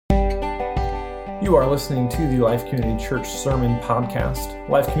You are listening to the Life Community Church Sermon Podcast.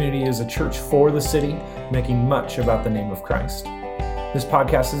 Life Community is a church for the city, making much about the name of Christ. This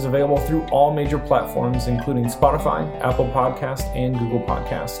podcast is available through all major platforms, including Spotify, Apple Podcast, and Google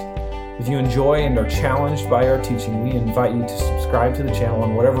Podcast. If you enjoy and are challenged by our teaching, we invite you to subscribe to the channel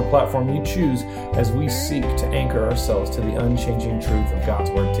on whatever platform you choose as we seek to anchor ourselves to the unchanging truth of God's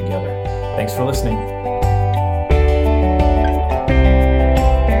Word together. Thanks for listening.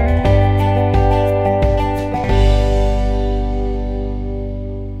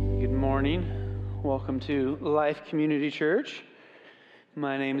 Welcome to Life Community Church.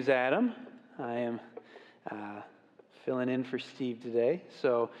 My name is Adam. I am filling in for Steve today.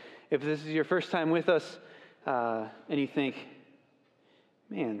 So if this is your first time with us and you think,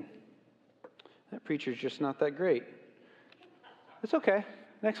 man, that preacher's just not that great, it's okay.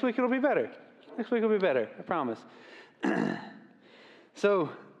 Next week it'll be better. Next week will be better, I promise. So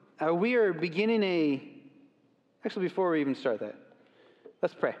we are beginning actually before we even start that,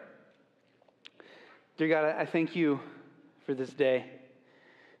 let's pray. Dear God, I thank you for this day.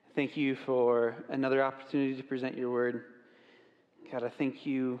 Thank you for another opportunity to present your word. God, I thank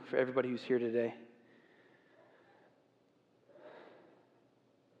you for everybody who's here today.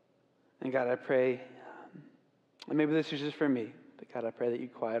 And God, I pray, and maybe this is just for me, but God, I pray that you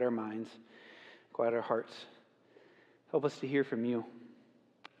quiet our minds, quiet our hearts. Help us to hear from you.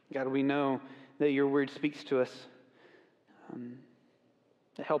 God, we know that your word speaks to us.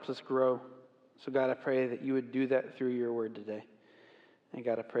 It helps us grow. So God, I pray that you would do that through your word today. And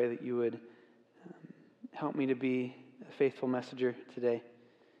God, I pray that you would help me to be a faithful messenger today.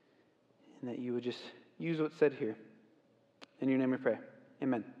 And that you would just use what's said here. In your name we pray.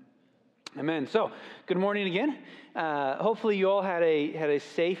 Amen. Amen. So, good morning again. Hopefully you all had a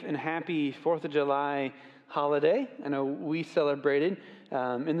safe and happy 4th of July holiday. I know we celebrated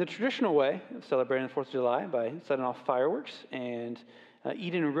in the traditional way of celebrating the 4th of July by setting off fireworks and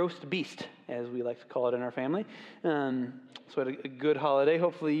eating a roast beast, as we like to call it in our family. So we had a good holiday.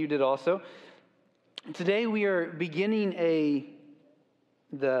 Hopefully you did also. Today we are beginning a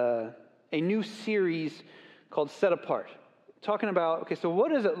new series called Set Apart. Talking about, okay, so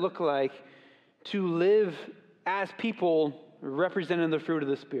what does it look like to live as people representing the fruit of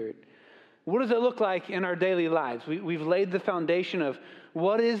the Spirit? What does it look like in our daily lives? We've laid the foundation of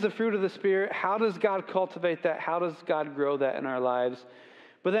what is the fruit of the Spirit? How does God cultivate that? How does God grow that in our lives?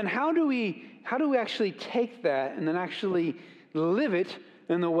 But then how do we actually take that and then actually live it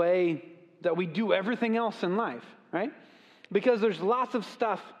in the way that we do everything else in life, right? Because there's lots of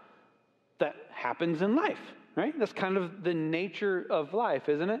stuff that happens in life, right? That's kind of the nature of life,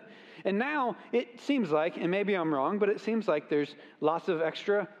 isn't it? And now it seems like, and maybe I'm wrong, but it seems like there's lots of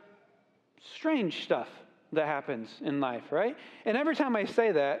extra strange stuff that happens in life, right? And every time I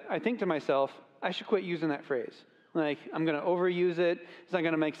say that, I think to myself, I should quit using that phrase. Like, I'm going to overuse it. It's not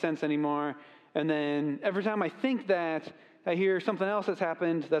going to make sense anymore. And then every time I think that, I hear something else that's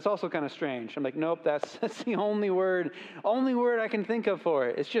happened that's also kind of strange. I'm like, nope, that's the only word I can think of for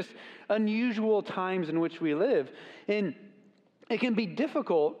it. It's just unusual times in which we live. And it can be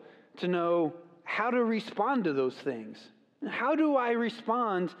difficult to know how to respond to those things. How do I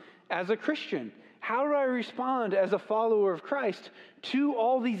respond as a Christian? How do I respond as a follower of Christ to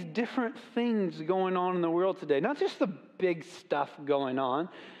all these different things going on in the world today? Not just the big stuff going on,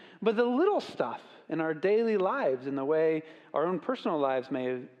 but the little stuff in our daily lives and the way our own personal lives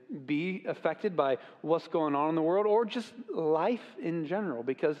may be affected by what's going on in the world or just life in general,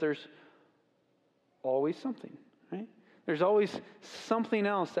 because there's always something, right? There's always something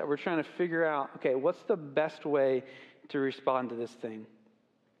else that we're trying to figure out, okay, what's the best way to respond to this thing?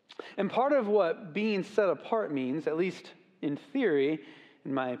 And part of what being set apart means, at least in theory,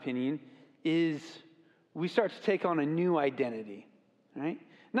 in my opinion, is we start to take on a new identity, right?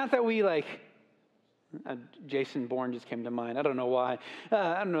 Not that we Jason Bourne just came to mind. I don't know why.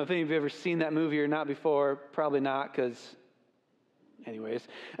 I don't know if any of you have ever seen that movie or not before. Probably not, because anyways,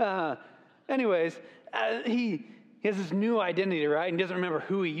 he has this new identity, right? And he doesn't remember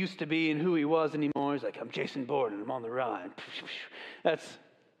who he used to be and who he was anymore. He's like, I'm Jason Bourne and I'm on the run. It's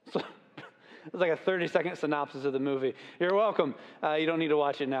like a 30-second synopsis of the movie. You're welcome. You don't need to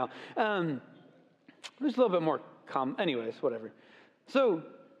watch it now. There's a little bit more anyways, whatever. So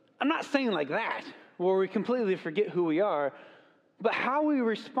I'm not saying like that, where we completely forget who we are, but how we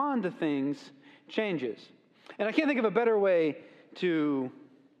respond to things changes. And I can't think of a better way to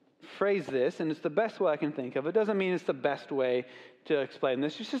phrase this, and it's the best way I can think of. It doesn't mean it's the best way to explain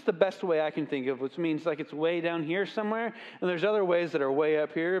this. It's just the best way I can think of, which means like it's way down here somewhere, and there's other ways that are way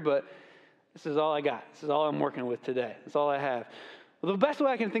up here, but this is all I got. This is all I'm working with today. That's all I have. Well, the best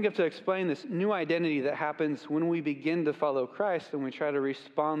way I can think of to explain this new identity that happens when we begin to follow Christ and we try to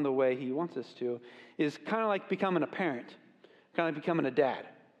respond the way he wants us to is kind of like becoming a parent, kind of like becoming a dad,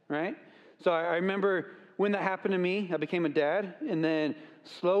 right? So I remember when that happened to me, I became a dad, and then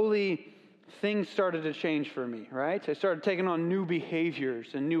slowly things started to change for me, right? I started taking on new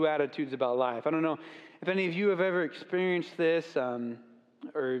behaviors and new attitudes about life. I don't know if any of you have ever experienced this,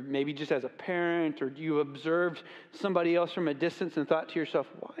 or maybe just as a parent, or you observed somebody else from a distance and thought to yourself,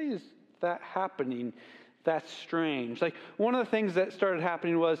 why is that happening? That's strange. Like, one of the things that started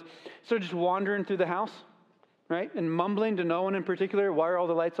happening was I started just wandering through the house, right? And mumbling to no one in particular, why are all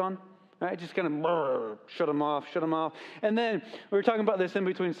the lights on? Right? Just kind of shut them off. And then we were talking about this in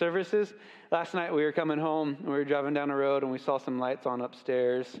between services. Last night we were coming home, and we were driving down the road, and we saw some lights on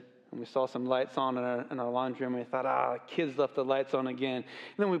upstairs. And we saw some lights on in our laundry room, and we thought, the kids left the lights on again. And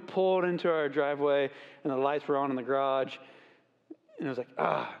then we pulled into our driveway, and the lights were on in the garage. And it was like,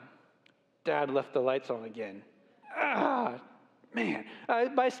 Dad left the lights on again. Man.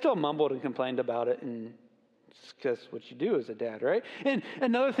 But I still mumbled and complained about it, and it's just what you do as a dad, right? And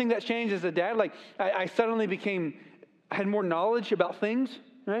another thing that changed as a dad, like I suddenly had more knowledge about things,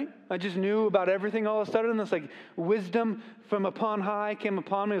 right? I just knew about everything all of a sudden. It's like wisdom from upon high came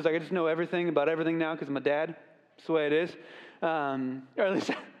upon me. It was like I just know everything about everything now because I'm a dad. That's the way it is. Or at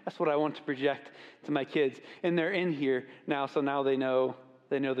least that's what I want to project to my kids. And they're in here now, so now they know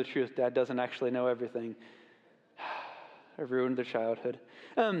the truth. Dad doesn't actually know everything. I've ruined their childhood.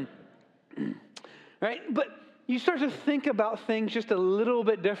 Right? But you start to think about things just a little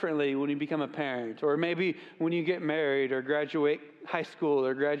bit differently when you become a parent, or maybe when you get married or graduate high school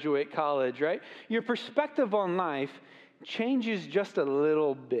or graduate college, right? Your perspective on life changes just a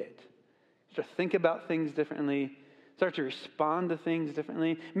little bit. You start to think about things differently, start to respond to things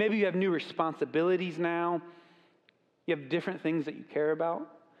differently. Maybe you have new responsibilities now. You have different things that you care about.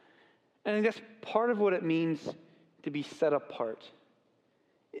 And I think that's part of what it means to be set apart,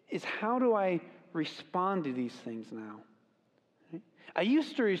 is how do I respond to these things now? Right? I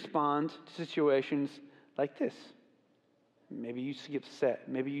used to respond to situations like this. Maybe you used to get upset.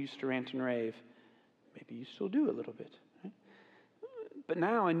 Maybe you used to rant and rave. Maybe you still do a little bit. Right? But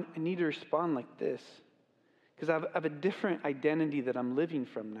now I need to respond like this because I have a different identity that I'm living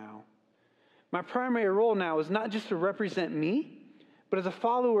from now. My primary role now is not just to represent me, but as a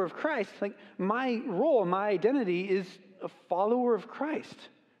follower of Christ, like my role, my identity is a follower of Christ.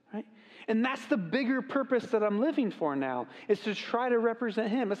 And that's the bigger purpose that I'm living for now, is to try to represent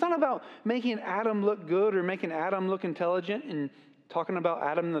him. It's not about making Adam look good or making Adam look intelligent and talking about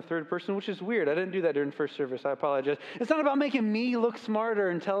Adam in the third person, which is weird. I didn't do that during first service. I apologize. It's not about making me look smart or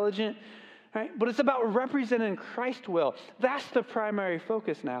intelligent, right? But it's about representing Christ well. That's the primary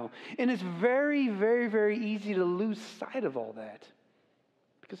focus now. And it's very, very, very easy to lose sight of all that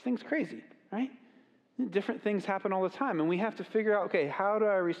because things are crazy, right? Different things happen all the time, and we have to figure out, okay, how do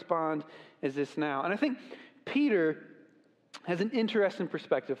I respond as this now? And I think Peter has an interesting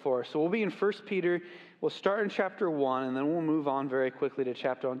perspective for us. So we'll be in 1 Peter. We'll start in chapter 1, and then we'll move on very quickly to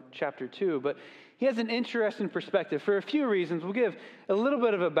chapter 2. But he has an interesting perspective for a few reasons. We'll give a little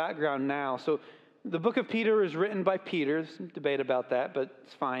bit of a background now. So the book of Peter is written by Peter. There's some debate about that, but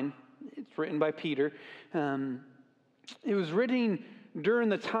it's fine. It's written by Peter. It was written during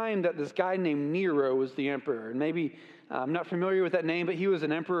the time that this guy named Nero was the emperor. And maybe I'm not familiar with that name, but he was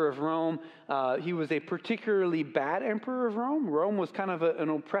an emperor of Rome. He was a particularly bad emperor of Rome. Rome was kind of an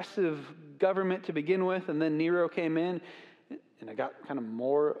oppressive government to begin with, and then Nero came in, and it got kind of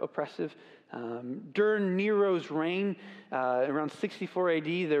more oppressive. During Nero's reign, around 64 AD,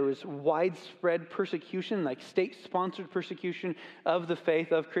 there was widespread persecution, like state-sponsored persecution of the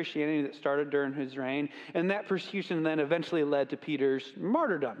faith of Christianity that started during his reign. And that persecution then eventually led to Peter's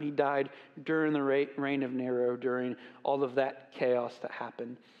martyrdom. He died during the reign of Nero, during all of that chaos that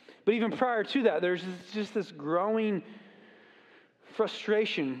happened. But even prior to that, there's just this growing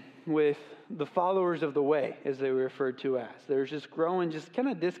frustration with the followers of the way, as they were referred to as. There's just growing, just kind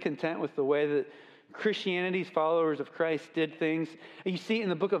of discontent with the way that Christianity's followers of Christ did things. And you see it in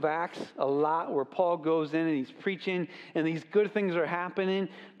the book of Acts a lot, where Paul goes in and he's preaching and these good things are happening,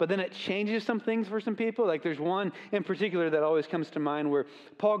 but then it changes some things for some people. Like there's one in particular that always comes to mind where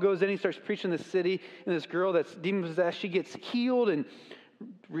Paul goes in, he starts preaching in the city, and this girl that's demon-possessed, she gets healed and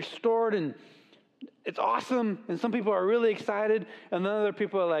restored, and it's awesome, and some people are really excited, and then other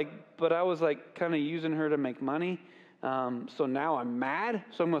people are like, but I was like kind of using her to make money, so now I'm mad,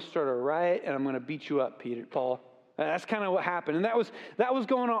 so I'm going to start a riot, and I'm going to beat you up, Paul. That's kind of what happened, and that was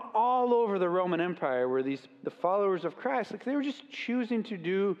going on all over the Roman Empire, where the followers of Christ, like they were just choosing to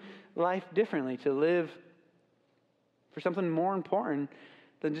do life differently, to live for something more important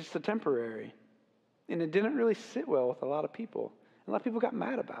than just the temporary. And it didn't really sit well with a lot of people. A lot of people got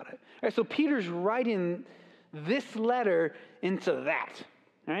mad about it. All right, so Peter's writing this letter into that,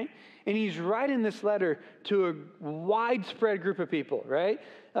 right? And he's writing this letter to a widespread group of people, right?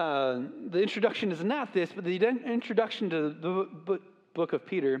 The introduction is not this, but the introduction to the book of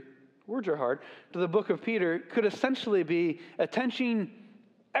Peter, words are hard, to the book of Peter could essentially be attention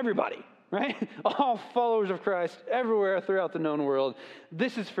everybody, right? All followers of Christ everywhere throughout the known world.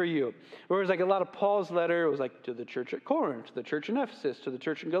 This is for you. Whereas like a lot of Paul's letter, it was like to the church at Corinth, to the church in Ephesus, to the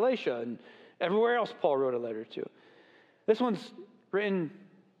church in Galatia, and everywhere else Paul wrote a letter to. This one's written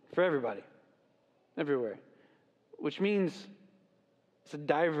for everybody, everywhere, which means it's a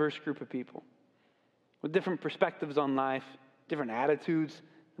diverse group of people with different perspectives on life, different attitudes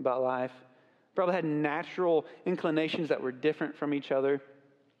about life, probably had natural inclinations that were different from each other.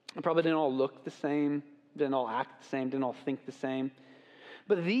 And probably didn't all look the same, didn't all act the same, didn't all think the same.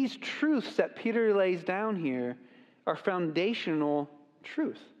 But these truths that Peter lays down here are foundational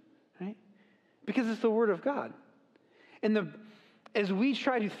truth, right? Because it's the Word of God. And as we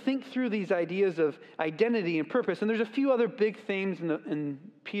try to think through these ideas of identity and purpose, and there's a few other big themes in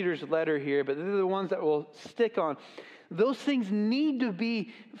Peter's letter here, but they're the ones that we'll stick on. Those things need to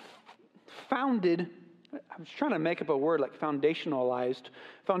be founded. I was trying to make up a word like foundationalized.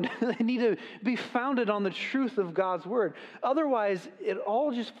 They need to be founded on the truth of God's Word. Otherwise, it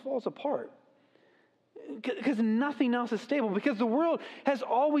all just falls apart. Because nothing else is stable. Because the world has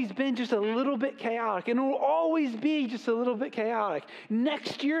always been just a little bit chaotic. And it will always be just a little bit chaotic.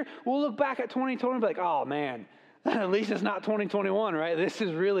 Next year, we'll look back at 2020 and be like, oh man, at least it's not 2021, right? This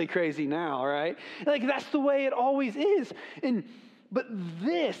is really crazy now, right? Like that's the way it always is. But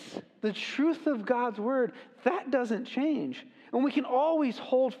this, the truth of God's Word, that doesn't change. And we can always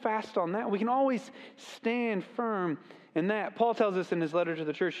hold fast on that. We can always stand firm in that. Paul tells us in his letter to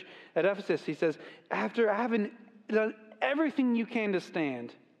the church at Ephesus, he says, after having done everything you can to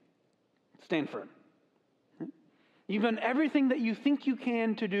stand firm. You've done everything that you think you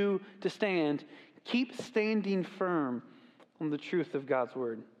can to do to stand. Keep standing firm on the truth of God's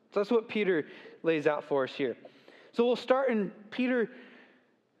Word. So that's what Peter lays out for us here. So we'll start in 1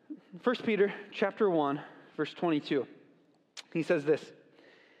 Peter chapter 1, verse 22. He says this,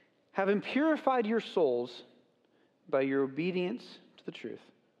 having purified your souls by your obedience to the truth,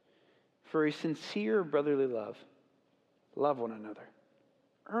 for a sincere brotherly love, love one another,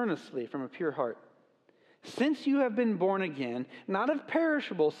 earnestly from a pure heart, since you have been born again, not of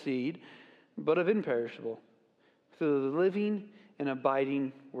perishable seed, but of imperishable, through the living and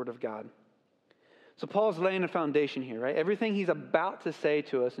abiding Word of God. So Paul's laying a foundation here, right? Everything he's about to say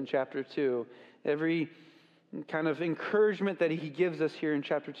to us in chapter 2, every kind of encouragement that he gives us here in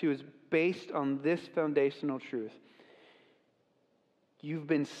chapter 2 is based on this foundational truth. You've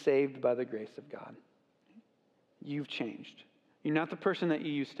been saved by the grace of God. You've changed. You're not the person that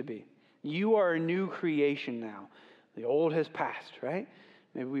you used to be. You are a new creation now. The old has passed, right?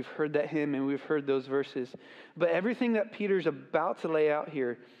 Maybe we've heard that hymn and we've heard those verses. But everything that Peter's about to lay out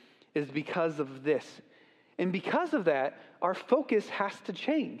here is because of this. And because of that, our focus has to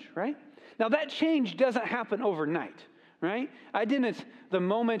change, right? Now that change doesn't happen overnight, right? The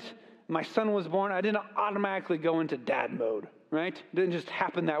moment my son was born, I didn't automatically go into dad mode, right? It didn't just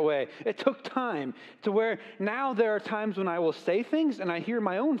happen that way. It took time to where now there are times when I will say things and I hear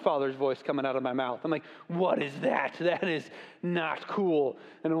my own father's voice coming out of my mouth. I'm like, what is that? That is not cool.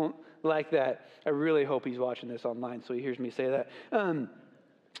 I don't like that. I really hope he's watching this online so he hears me say that.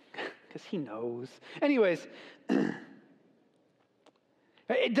 Because he knows. Anyways,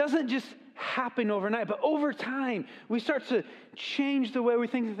 it doesn't just happen overnight, but over time, we start to change the way we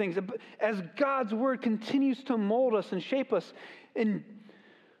think of things. As God's Word continues to mold us and shape us and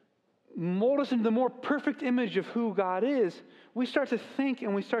mold us into the more perfect image of who God is, we start to think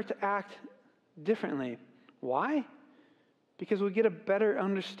and we start to act differently. Why? Because we get a better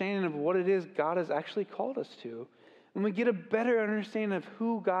understanding of what it is God has actually called us to. And we get a better understanding of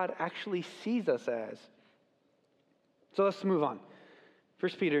who God actually sees us as. So let's move on.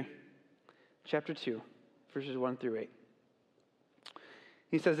 1 Peter chapter 2, verses 1 through 8.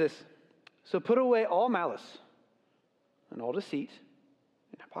 He says this, so put away all malice and all deceit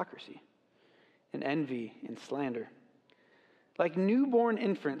and hypocrisy and envy and slander. Like newborn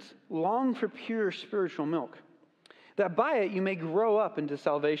infants, long for pure spiritual milk, that by it you may grow up into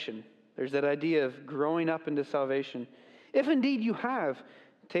salvation. There's that idea of growing up into salvation. If indeed you have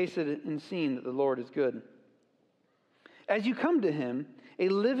tasted and seen that the Lord is good. As you come to him, a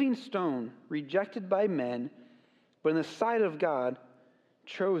living stone, rejected by men, but in the sight of God,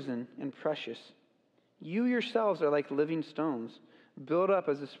 chosen and precious. You yourselves are like living stones, built up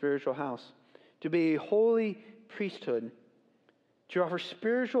as a spiritual house, to be a holy priesthood, to offer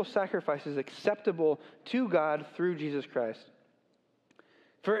spiritual sacrifices acceptable to God through Jesus Christ.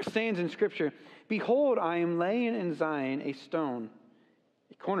 For it stands in Scripture, behold, I am laying in Zion a stone,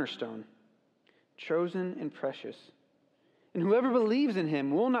 a cornerstone, chosen and precious. And whoever believes in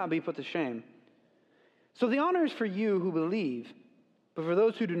him will not be put to shame. So the honor is for you who believe, but for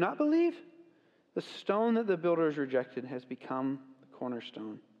those who do not believe, the stone that the builders rejected has become the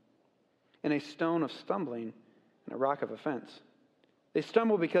cornerstone, and a stone of stumbling and a rock of offense. They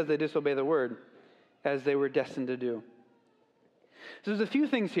stumble because they disobey the word, as they were destined to do. So there's a few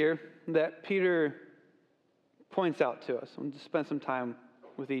things here that Peter points out to us. I'm going to spend some time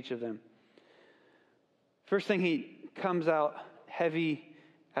with each of them. First thing, he comes out heavy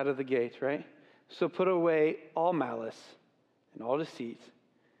out of the gate, right? So put away all malice and all deceit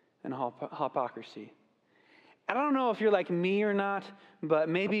and hypocrisy. I don't know if you're like me or not, but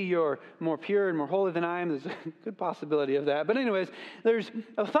maybe you're more pure and more holy than I am. There's a good possibility of that. But anyways, there's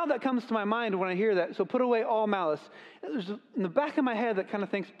a thought that comes to my mind when I hear that. So put away all malice. There's in the back of my head that kind of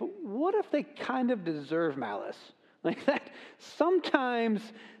thinks, but what if they kind of deserve malice? Like that, sometimes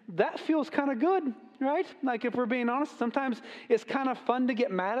that feels kind of good, right? Like if we're being honest, sometimes it's kind of fun to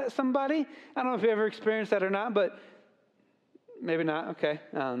get mad at somebody. I don't know if you ever experienced that or not, but maybe not. Okay.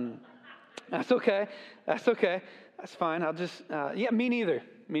 That's okay. That's okay. That's fine. I'll just, me neither.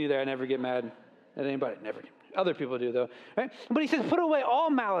 Me neither. I never get mad at anybody. Never. Other people do though, right? But he says, put away all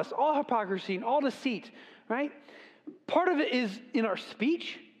malice, all hypocrisy, and all deceit, right? Part of it is in our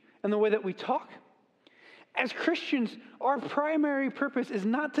speech and the way that we talk. As Christians, our primary purpose is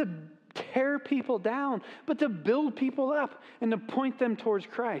not to tear people down, but to build people up and to point them towards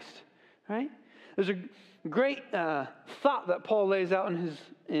Christ, right? There's a great thought that Paul lays out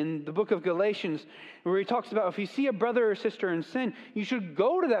in the book of Galatians, where he talks about if you see a brother or sister in sin, you should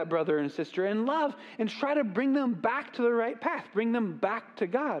go to that brother and sister in love and try to bring them back to the right path, bring them back to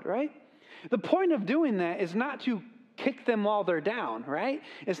God, right? The point of doing that is not to kick them while they're down, right?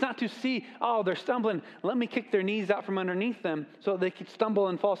 It's not to see, oh, they're stumbling, let me kick their knees out from underneath them so they can stumble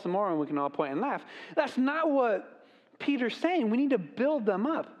and fall some more and we can all point and laugh. That's not what Peter's saying. We need to build them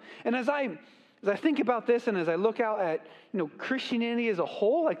up. And as I think about this and as I look out at, Christianity as a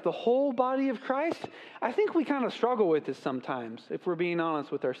whole, like the whole body of Christ, I think we kind of struggle with this sometimes, if we're being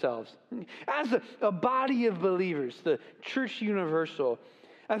honest with ourselves. As a body of believers, the church universal,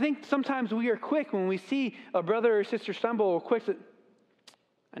 I think sometimes we are quick when we see a brother or sister stumble, we're quick to,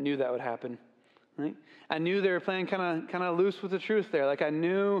 I knew that would happen, right? I knew they were playing kind of loose with the truth there. Like I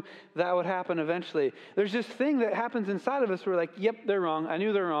knew that would happen eventually. There's this thing that happens inside of us where we're like, yep, they're wrong. I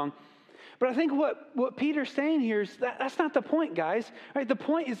knew they're wrong. But I think what Peter's saying here is that's not the point, guys. Right? The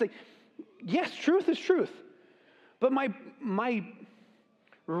point is like, yes, truth is truth. But my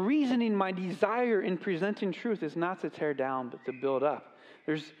reasoning, my desire in presenting truth is not to tear down, but to build up.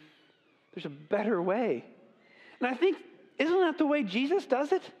 There's a better way. And I think, isn't that the way Jesus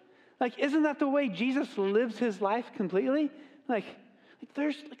does it? Like, isn't that the way Jesus lives his life completely? Like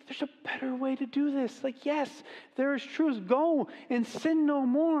there's a better way to do this. Like, yes, there is truth. Go and sin no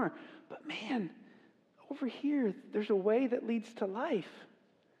more. But man, over here, there's a way that leads to life.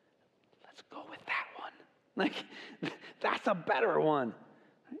 Let's go with that one. Like, that's a better one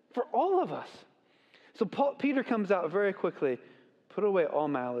for all of us. So Peter comes out very quickly. Put away all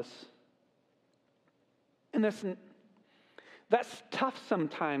malice. And that's tough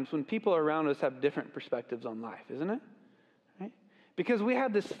sometimes when people around us have different perspectives on life, isn't it? Right? Because we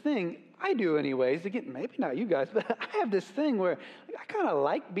have this thing, I do anyways, again, maybe not you guys, but I have this thing where I kind of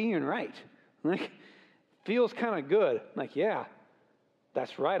like being right. Like, feels kind of good. Like, yeah,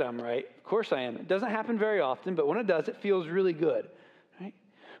 that's right, I'm right. Of course I am. It doesn't happen very often, but when it does, it feels really good.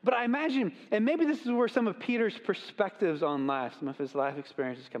 But I imagine, and maybe this is where some of Peter's perspectives on life, some of his life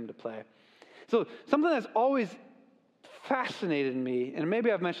experiences come into play. So something that's always fascinated me, and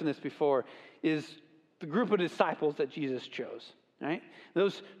maybe I've mentioned this before, is the group of disciples that Jesus chose, right?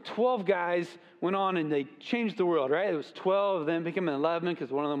 Those 12 guys went on and they changed the world, right? It was 12, then became 11 because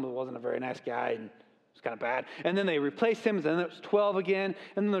one of them wasn't a very nice guy and it was kind of bad. And then they replaced him, and then it was 12 again.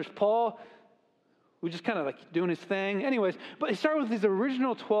 And then there's Paul, who just kind of like doing his thing. Anyways, but he started with these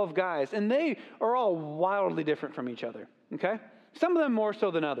original 12 guys, and they are all wildly different from each other, okay? Some of them more so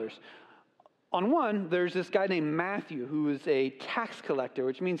than others. On one, there's this guy named Matthew, who is a tax collector,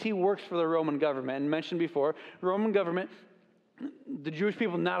 which means he works for the Roman government. And mentioned before, Roman government, the Jewish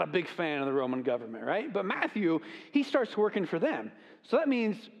people, not a big fan of the Roman government, right? But Matthew, he starts working for them. So that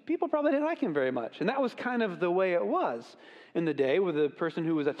means people probably didn't like him very much. And that was kind of the way it was in the day with a person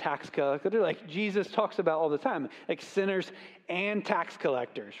who was a tax collector, like Jesus talks about all the time, like sinners and tax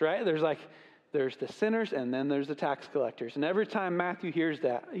collectors, right? There's the sinners and then there's the tax collectors. And every time Matthew hears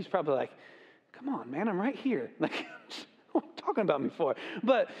that, he's probably like, come on, man, I'm right here. Like, what are you talking about me for?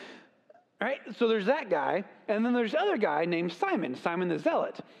 But, right, so there's that guy, and then there's the other guy named Simon the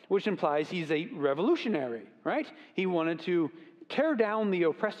Zealot, which implies he's a revolutionary, right? He wanted to tear down the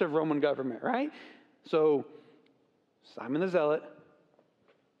oppressive Roman government, right? So, Simon the Zealot,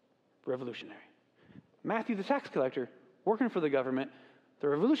 revolutionary. Matthew the tax collector, working for the government, the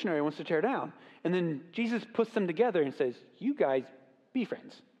revolutionary wants to tear down. And then Jesus puts them together and says, you guys be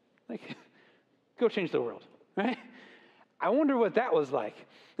friends. Like, go change the world, right? I wonder what that was like.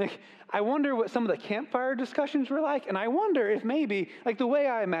 Like, I wonder what some of the campfire discussions were like, and I wonder if maybe, like the way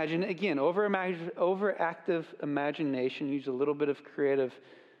I imagine, again, overactive imagination, use a little bit of creative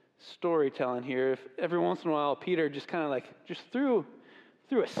storytelling here. If every once in a while Peter just kind of like, just threw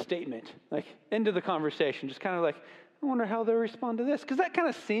a statement, like, into the conversation, just kind of like, I wonder how they'll respond to this. Because that kind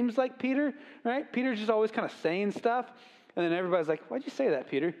of seems like Peter, right? Peter's just always kind of saying stuff, and then everybody's like, why'd you say that,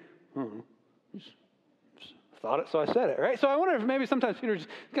 Peter? I don't know. Just thought it, so I said it, right? So I wonder if maybe sometimes Peter's just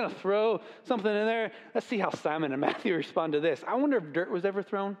going to throw something in there. Let's see how Simon and Matthew respond to this. I wonder if dirt was ever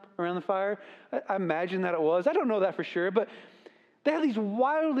thrown around the fire. I imagine that it was. I don't know that for sure, but they have these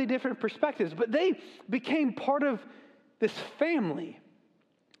wildly different perspectives. But they became part of this family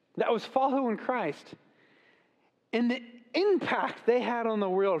that was following Christ. And the impact they had on the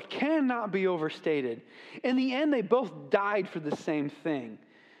world cannot be overstated. In the end, they both died for the same thing.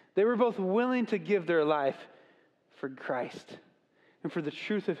 They were both willing to give their life for Christ and for the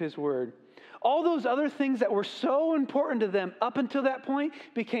truth of his word. All those other things that were so important to them up until that point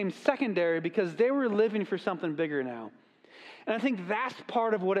became secondary because they were living for something bigger now. And I think that's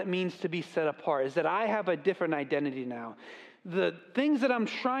part of what it means to be set apart, is that I have a different identity now. The things that I'm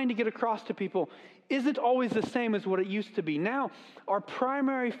trying to get across to people isn't always the same as what it used to be. Now, our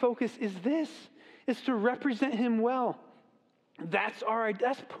primary focus is to represent him well. That's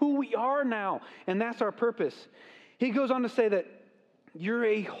who we are now, and that's our purpose. He goes on to say that you're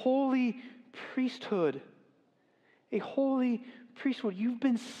a holy priesthood. A holy priesthood. You've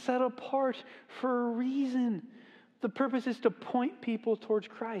been set apart for a reason. The purpose is to point people towards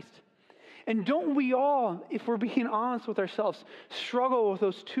Christ. And don't we all, if we're being honest with ourselves, struggle with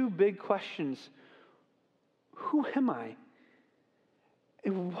those two big questions? Who am I?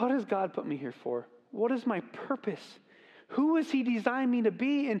 And what has God put me here for? What is my purpose? Who has he designed me to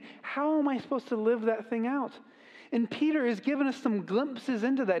be? And how am I supposed to live that thing out? And Peter has given us some glimpses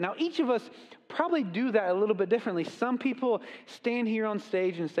into that. Now, each of us probably do that a little bit differently. Some people stand here on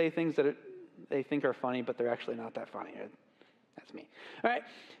stage and say things that they think are funny, but they're actually not that funny. That's me. All right?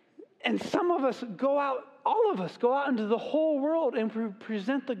 And some of us all of us go out into the whole world and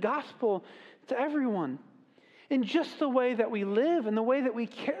present the gospel to everyone. In just the way that we live and the way that we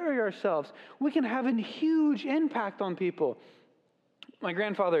carry ourselves, we can have a huge impact on people. My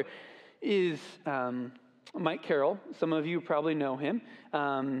grandfather is Mike Carroll. Some of you probably know him.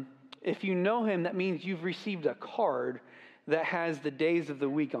 If you know him, that means you've received a card that has the days of the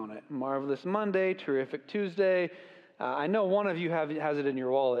week on it. Marvelous Monday, Terrific Tuesday. I know one of you has it in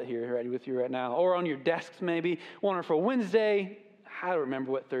your wallet here right with you right now, or on your desks maybe. Wonderful Wednesday. I don't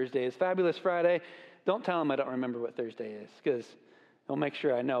remember what Thursday is. Fabulous Friday. Don't tell him I don't remember what Thursday is, because he'll make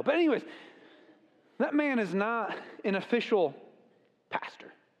sure I know. But anyways, that man is not an official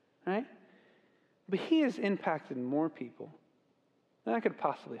pastor, right? But he has impacted more people than I could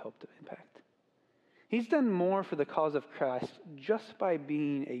possibly hope to impact. He's done more for the cause of Christ just by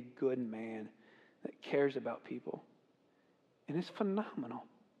being a good man that cares about people. And it's phenomenal.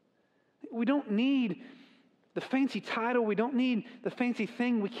 We don't need the fancy title. We don't need the fancy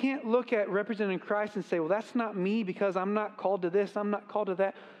thing. We can't look at representing Christ and say, well, that's not me because I'm not called to this. I'm not called to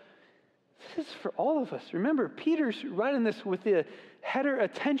that. This is for all of us. Remember, Peter's writing this with the header,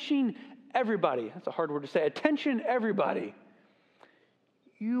 attention everybody. That's a hard word to say. Attention everybody.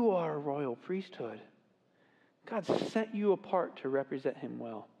 You are a royal priesthood. God set you apart to represent him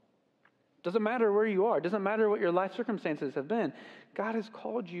well. Doesn't matter where you are. Doesn't matter what your life circumstances have been. God has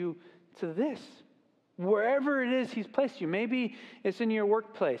called you to this. Wherever it is he's placed you. Maybe it's in your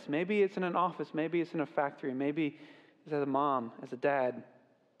workplace. Maybe it's in an office. Maybe it's in a factory. Maybe it's as a mom, as a dad.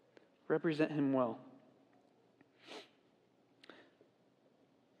 Represent him well.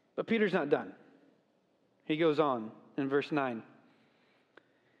 But Peter's not done. He goes on in verse 9.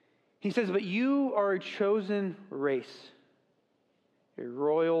 He says, but you are a chosen race, a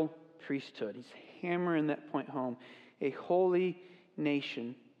royal priesthood. He's hammering that point home. A holy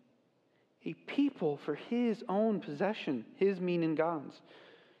nation. A people for his own possession, his meaning God's.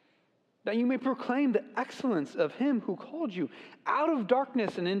 That you may proclaim the excellence of him who called you out of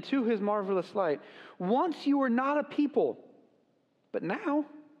darkness and into his marvelous light. Once you were not a people, but now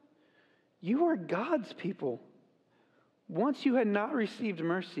you are God's people. Once you had not received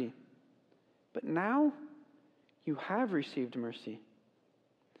mercy, but now you have received mercy.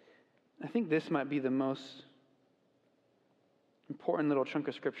 I think this might be the most important little chunk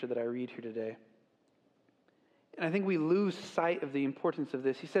of scripture that I read here today. And I think we lose sight of the importance of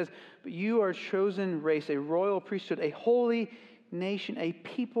this. He says, but you are a chosen race, a royal priesthood, a holy nation, a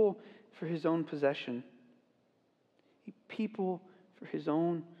people for his own possession. A people for his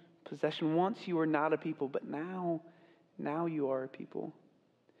own possession. Once you were not a people, but now you are a people.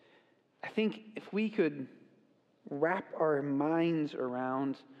 I think if we could wrap our minds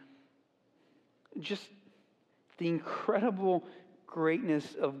around just the incredible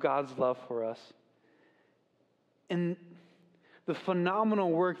greatness of God's love for us and the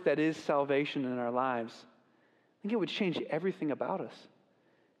phenomenal work that is salvation in our lives, I think it would change everything about us.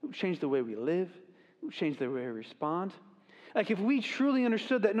 It would change the way we live. It would change the way we respond. Like if we truly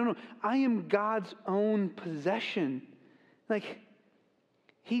understood that, no, I am God's own possession. Like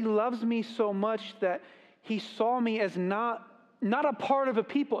he loves me so much that he saw me as not a part of a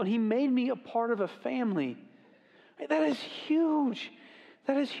people, and he made me a part of a family. That is huge.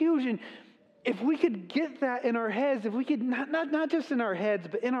 That is huge. And if we could get that in our heads, if we could, not just in our heads,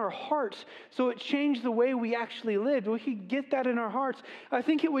 but in our hearts, so it changed the way we actually lived, we could get that in our hearts, I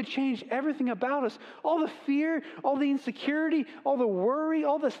think it would change everything about us. All the fear, all the insecurity, all the worry,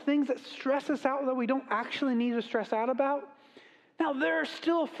 all the things that stress us out that we don't actually need to stress out about. Now, there are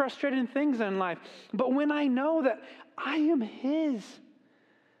still frustrating things in life, but when I know that I am his,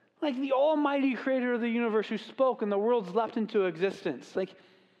 like the almighty creator of the universe who spoke and the world's leapt into existence, like,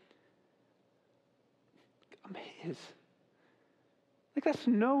 I'm his. Like, that's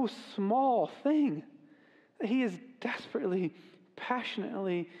no small thing. He is desperately,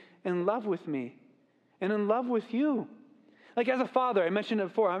 passionately in love with me and in love with you. Like, as a father, I mentioned it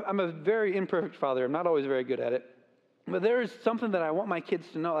before, I'm a very imperfect father. I'm not always very good at it. But there is something that I want my kids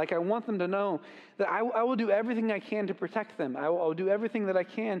to know. Like, I want them to know that I will do everything I can to protect them. I will do everything that I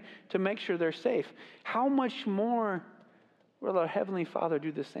can to make sure they're safe. How much more will our Heavenly Father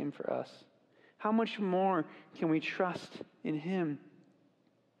do the same for us? How much more can we trust in him?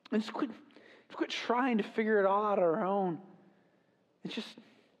 And just quit trying to figure it all out on our own. And just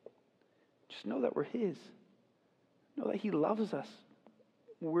know that we're his. Know that he loves us.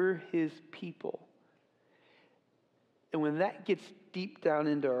 We're his people. And when that gets deep down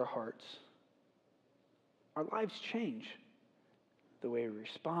into our hearts, our lives change. The way we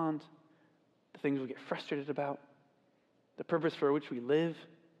respond, the things we get frustrated about, the purpose for which we live,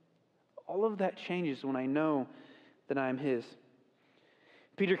 all of that changes when I know that I am his.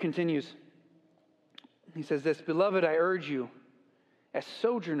 Peter continues. He says this, Beloved, I urge you, as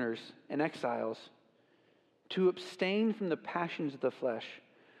sojourners and exiles, to abstain from the passions of the flesh,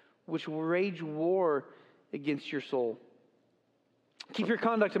 which wage war against your soul. Keep your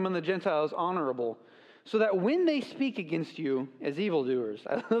conduct among the Gentiles honorable, so that when they speak against you as evildoers,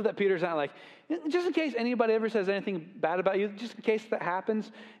 I love that Peter's not like, just in case anybody ever says anything bad about you, just in case that happens,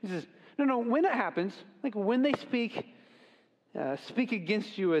 he says, no, when it happens, like when they speak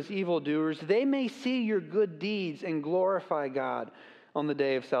against you as evildoers, they may see your good deeds and glorify God on the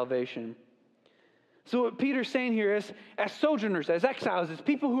day of salvation. So what Peter's saying here is, as sojourners, as exiles, as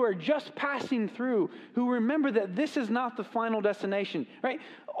people who are just passing through, who remember that this is not the final destination, right?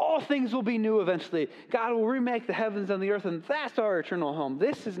 All things will be new eventually. God will remake the heavens and the earth, and that's our eternal home.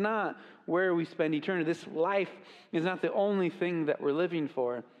 This is not where we spend eternity. This life is not the only thing that we're living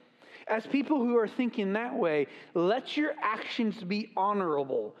for. As people who are thinking that way, let your actions be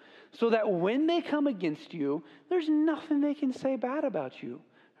honorable, so that when they come against you, there's nothing they can say bad about you,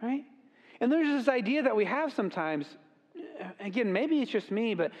 right? And there's this idea that we have sometimes, again, maybe it's just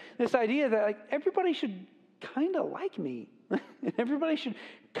me, but this idea that like everybody should kind of like me. And everybody should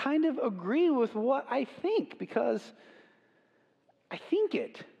kind of agree with what I think because I think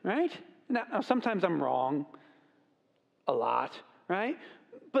it, right? Now sometimes I'm wrong a lot, right?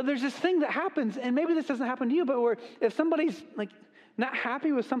 But there's this thing that happens, and maybe this doesn't happen to you, but where if somebody's like not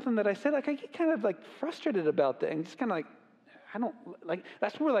happy with something that I said, like I get kind of like frustrated about that and just kind of like, I don't like,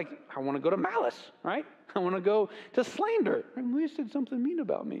 that's where like, I want to go to malice, right? I want to go to slander. You said something mean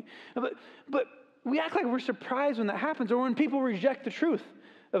about me. But we act like we're surprised when that happens, or when people reject the truth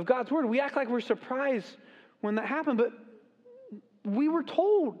of God's word. We act like we're surprised when that happens, but we were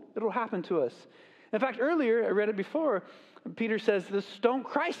told it'll happen to us. In fact, earlier, I read it before, Peter says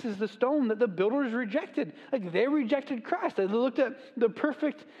Christ is the stone that the builders rejected. Like, they rejected Christ. They looked at the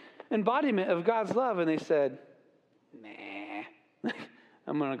perfect embodiment of God's love and they said, nah,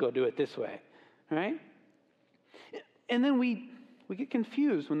 I'm going to go do it this way, right? And then we get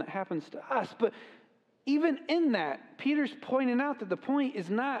confused when that happens to us. But even in that, Peter's pointing out that the point is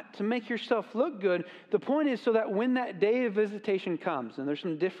not to make yourself look good. The point is so that when that day of visitation comes, and there's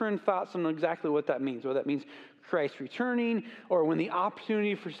some different thoughts on exactly what that means, whether that means Christ returning, or when the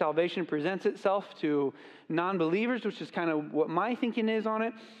opportunity for salvation presents itself to non-believers, which is kind of what my thinking is on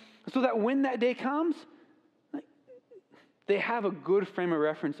it, so that when that day comes, they have a good frame of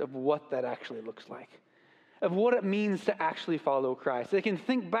reference of what that actually looks like, of what it means to actually follow Christ. They can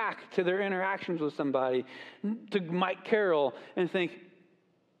think back to their interactions with somebody, to Mike Carroll, and think,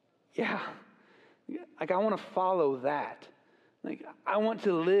 yeah, like I want to follow that. Like I want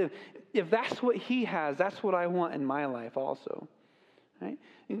to live. If that's what he has, that's what I want in my life also. Right?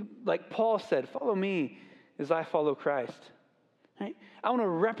 Like Paul said, follow me as I follow Christ. Right? I want to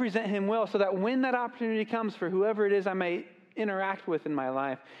represent him well so that when that opportunity comes for whoever it is I may interact with in my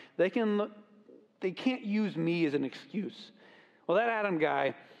life, they can't use me as an excuse. Well, that Adam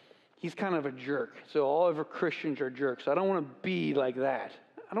guy, he's kind of a jerk. So all of our Christians are jerks. So I don't want to be like that.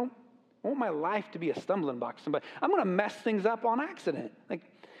 I want my life to be a stumbling block to somebody. I'm going to mess things up on accident. Like,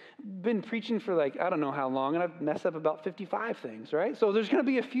 I've been preaching for I don't know how long, and I've messed up about 55 things, right? So there's going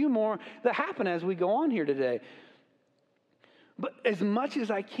to be a few more that happen as we go on here today. But as much as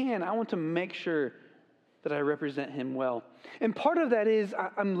I can, I want to make sure that I represent him well. And part of that is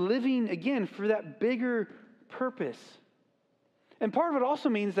I'm living, again, for that bigger purpose. And part of it also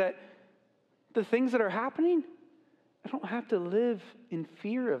means that the things that are happening, I don't have to live in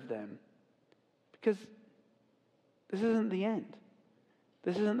fear of them. Because this isn't the end.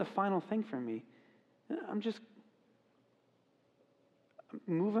 This isn't the final thing for me. I'm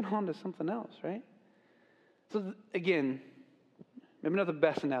moving on to something else, right? So again, maybe not the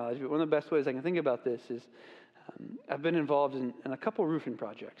best analogy, but one of the best ways I can think about this is I've been involved in a couple roofing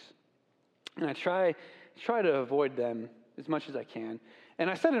projects. And I try to avoid them as much as I can. And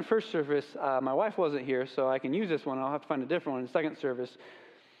I said in first service, my wife wasn't here, so I can use this one. I'll have to find a different one in second service.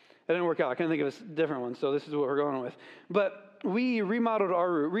 It didn't work out. I couldn't think of a different one, so this is what we're going with. But we redid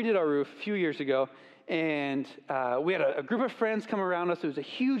our roof a few years ago, and we had a group of friends come around us. It was a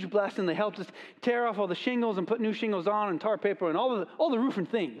huge blessing. They helped us tear off all the shingles and put new shingles on and tar paper and all the roofing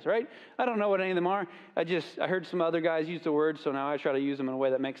things, right? I don't know what any of them are. I heard some other guys use the word, so now I try to use them in a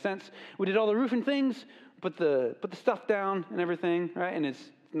way that makes sense. We did all the roofing things, put the stuff down and everything, right? And it's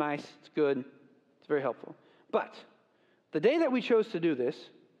nice, it's good, it's very helpful. But the day that we chose to do this,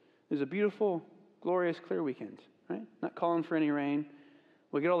 it was a beautiful, glorious, clear weekend, right? Not calling for any rain.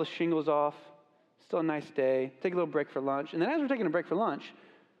 We get all the shingles off. Still a nice day. Take a little break for lunch. And then as we're taking a break for lunch,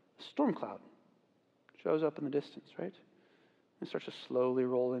 a storm cloud shows up in the distance, right? And starts to slowly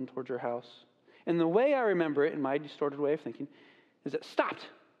roll in towards your house. And the way I remember it, in my distorted way of thinking, is it stopped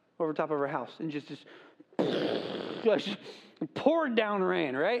over top of our house and just poured down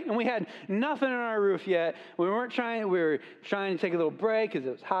rain, right? And we had nothing on our roof yet. We were trying to take a little break because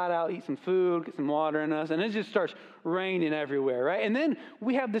it was hot out, eat some food, get some water in us, and it just starts raining everywhere, right? And then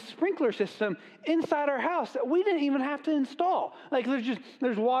we have this sprinkler system inside our house that we didn't even have to install. Like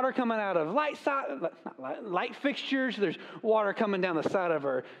there's water coming out of light fixtures, there's water coming down the side of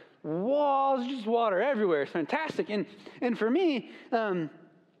our walls, just water everywhere. It's fantastic. And for me, I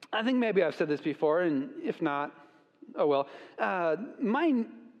think maybe I've said this before, and if not, oh well. My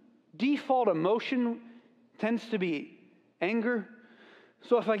default emotion tends to be anger.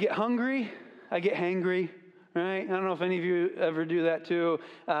 So if I get hungry, I get hangry, right? I don't know if any of you ever do that too.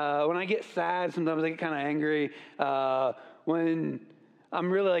 When I get sad, sometimes I get kind of angry. When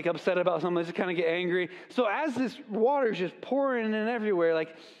I'm really upset about something, I just kind of get angry. So as this water is just pouring in everywhere,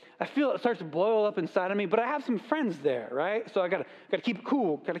 I feel it starts to boil up inside of me, but I have some friends there, right? So I gotta keep it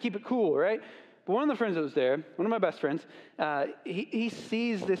cool, right? But one of the friends that was there, one of my best friends, he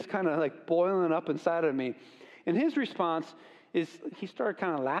sees this kind of boiling up inside of me. And his response is he started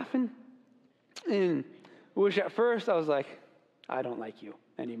kind of laughing. And which at first I was like, I don't like you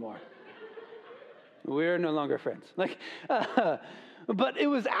anymore. We're no longer friends. But it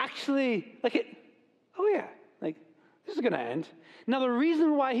was actually this is going to end. Now, the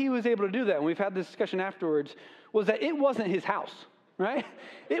reason why he was able to do that, and we've had this discussion afterwards, was that it wasn't his house, right?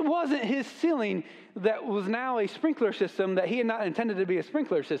 It wasn't his ceiling that was now a sprinkler system that he had not intended to be a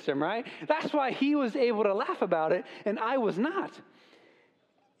sprinkler system, right? That's why he was able to laugh about it, and I was not.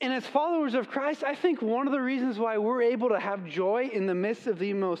 And as followers of Christ, I think one of the reasons why we're able to have joy in the midst of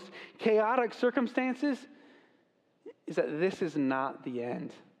the most chaotic circumstances is that this is not the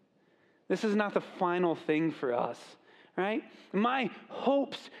end. This is not the final thing for us, right? My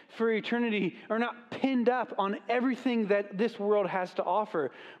hopes for eternity are not pinned up on everything that this world has to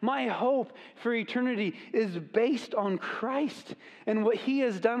offer. My hope for eternity is based on Christ and what he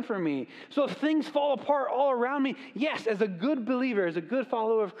has done for me. So if things fall apart all around me, yes, as a good believer, as a good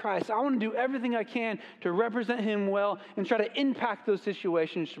follower of Christ, I want to do everything I can to represent him well and try to impact those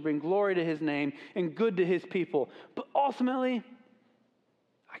situations to bring glory to his name and good to his people. But ultimately,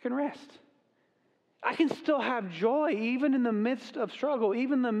 I can rest. I can still have joy even in the midst of struggle,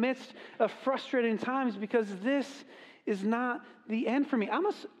 even in the midst of frustrating times, because this is not the end for me. I'm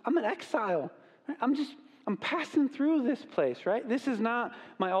an exile. Right? I'm passing through this place, right? This is not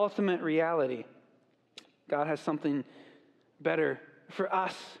my ultimate reality. God has something better for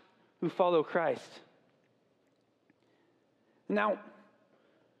us who follow Christ. Now,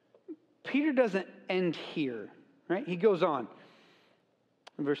 Peter doesn't end here, right? He goes on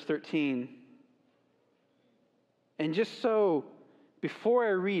in verse 13. And just so, before I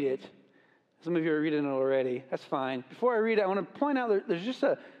read it, some of you are reading it already, that's fine. Before I read it, I want to point out there's just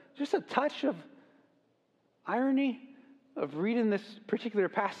a touch of irony of reading this particular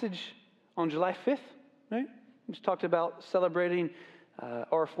passage on July 5th, right? We just talked about celebrating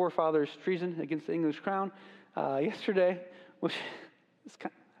our forefathers' treason against the English crown yesterday, which is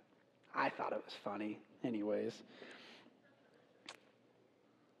I thought it was funny anyways.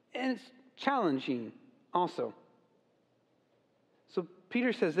 And it's challenging also. So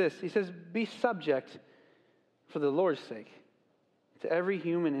Peter says this, he says, be subject for the Lord's sake to every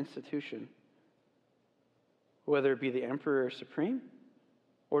human institution, whether it be the emperor supreme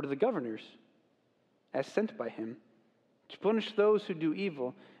or to the governors, as sent by him, to punish those who do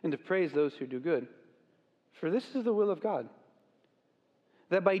evil and to praise those who do good. For this is the will of God,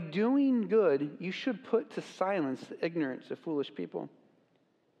 that by doing good you should put to silence the ignorance of foolish people.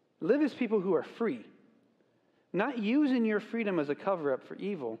 Live as people who are free, not using your freedom as a cover-up for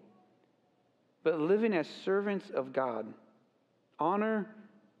evil, but living as servants of God. Honor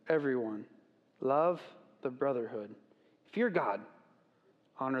everyone. Love the brotherhood. Fear God.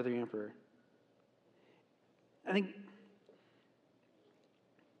 Honor the emperor. I think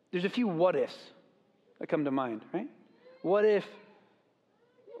there's a few what-ifs that come to mind, right? What if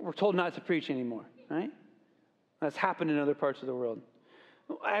we're told not to preach anymore, right? That's happened in other parts of the world.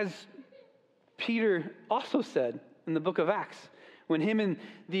 As Peter also said in the book of Acts, when him and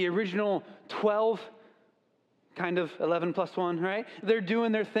the original 12, kind of 11 plus 1, right? They're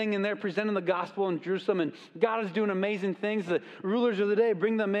doing their thing and they're presenting the gospel in Jerusalem, and God is doing amazing things. The rulers of the day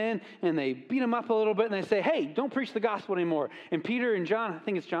bring them in and they beat them up a little bit and they say, hey, don't preach the gospel anymore. And Peter and John, I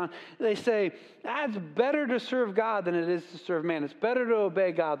think it's John, they say, it's better to serve God than it is to serve man. It's better to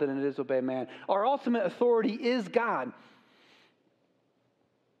obey God than it is to obey man. Our ultimate authority is God.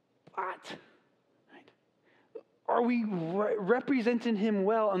 But are we representing him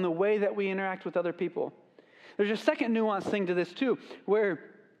well in the way that we interact with other people? There's a second nuanced thing to this too, where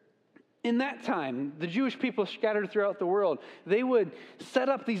in that time, the Jewish people scattered throughout the world, they would set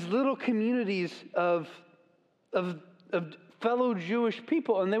up these little communities of fellow Jewish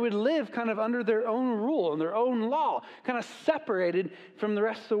people, and they would live kind of under their own rule and their own law, kind of separated from the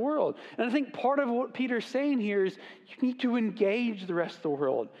rest of the world. And I think part of what Peter's saying here is you need to engage the rest of the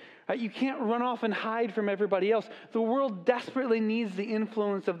world. Right? You can't run off and hide from everybody else. The world desperately needs the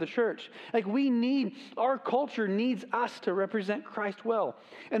influence of the church. Our culture needs us to represent Christ well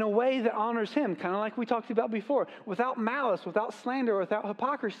in a way that honors him, kind of like we talked about before, without malice, without slander, without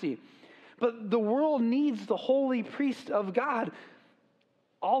hypocrisy. But the world needs the holy priest of God,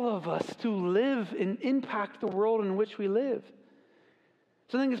 all of us, to live and impact the world in which we live.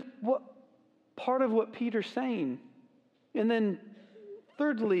 So I think it's part of what Peter's saying. And then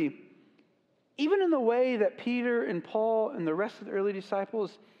thirdly, even in the way that Peter and Paul and the rest of the early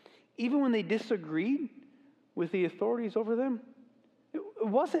disciples, even when they disagreed with the authorities over them, it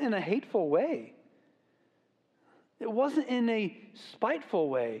wasn't in a hateful way. It wasn't in a spiteful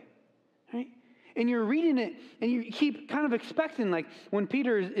way. Right? And you're reading it, and you keep kind of expecting, like when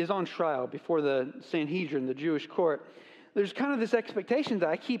Peter is on trial before the Sanhedrin, the Jewish court, there's kind of this expectation that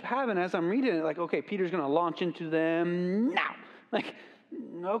I keep having as I'm reading it, like, okay, Peter's going to launch into them now. Like,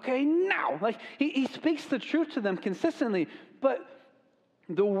 okay, now. Like, he speaks the truth to them consistently, but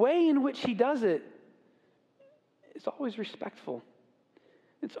the way in which he does it is always respectful.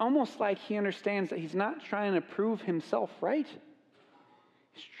 It's almost like he understands that he's not trying to prove himself right.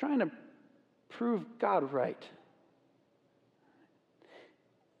 He's trying to prove God right.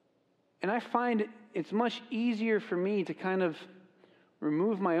 And I find it's much easier for me to kind of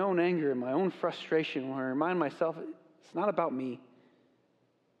remove my own anger and my own frustration when I remind myself it's not about me.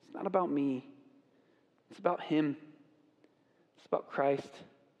 It's not about me. It's about Him. It's about Christ.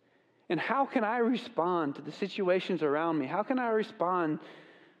 And how can I respond to the situations around me? How can I respond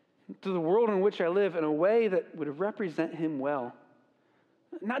to the world in which I live in a way that would represent Him well?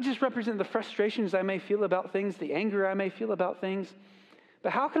 Not just represent the frustrations I may feel about things, the anger I may feel about things,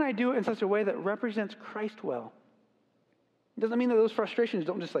 but how can I do it in such a way that represents Christ well? It doesn't mean that those frustrations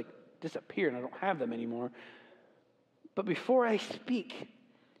don't just disappear and I don't have them anymore. But before I speak,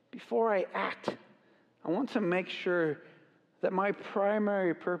 before I act, I want to make sure that my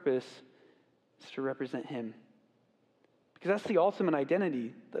primary purpose is to represent Him. Because that's the ultimate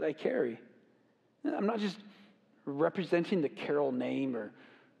identity that I carry. I'm not just representing the Carroll name or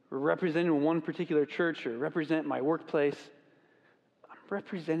representing one particular church or represent my workplace. I'm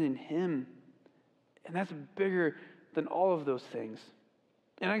representing Him. And that's bigger than all of those things.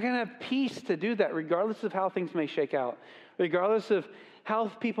 And I can have peace to do that regardless of how things may shake out, regardless of how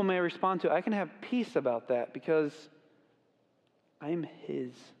people may respond to it. I can have peace about that because I'm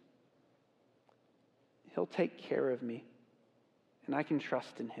His. He'll take care of me, and I can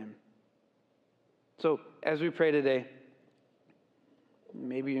trust in Him. So as we pray today,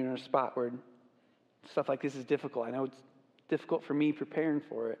 maybe you're in a spot where stuff like this is difficult. I know it's difficult for me preparing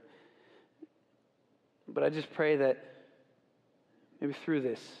for it. But I just pray that maybe through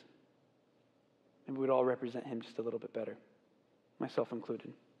this, maybe we'd all represent Him just a little bit better, myself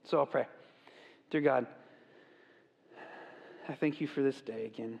included. So I'll pray. Dear God, I thank You for this day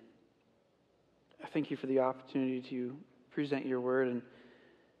again. I thank You for the opportunity to present Your word.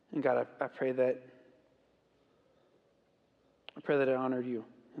 And God, I pray that I honored You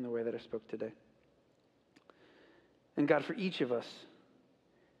in the way that I spoke today. And God, for each of us,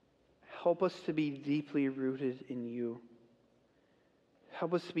 help us to be deeply rooted in You.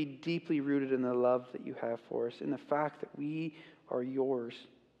 Help us to be deeply rooted in the love that You have for us, in the fact that we are Yours,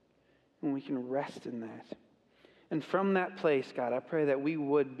 and we can rest in that. And from that place, God, I pray that we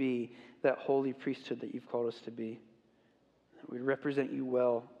would be that holy priesthood that You've called us to be. That we'd represent You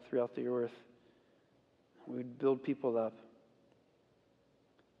well throughout the earth. We would build people up.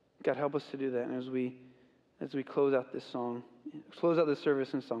 God, help us to do that. And as we close out this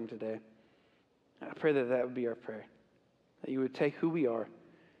service and song today, I pray that would be our prayer. That You would take who we are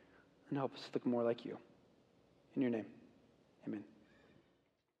and help us look more like You. In Your name, amen.